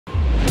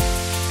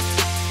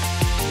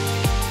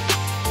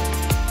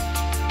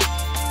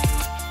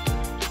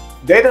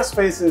Data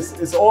spaces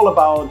is all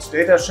about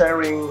data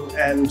sharing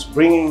and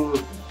bringing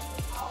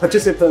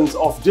participants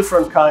of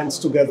different kinds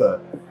together.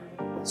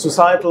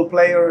 Societal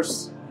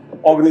players,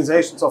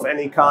 organizations of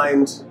any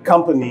kind,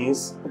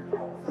 companies,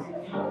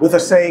 with a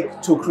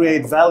sake to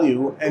create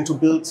value and to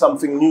build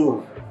something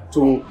new,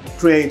 to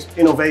create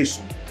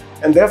innovation.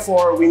 And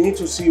therefore we need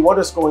to see what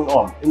is going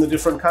on in the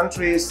different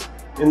countries,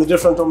 in the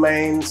different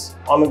domains,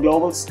 on a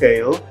global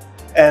scale.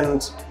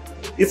 And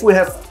if we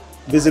have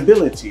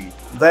visibility,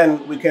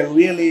 then we can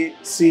really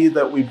see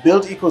that we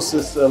build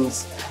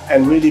ecosystems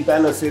and really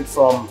benefit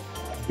from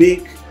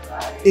big,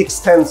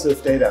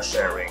 extensive data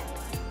sharing.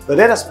 The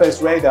Data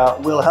Space Radar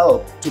will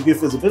help to give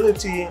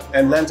visibility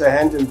and lend a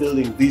hand in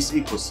building these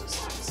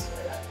ecosystems.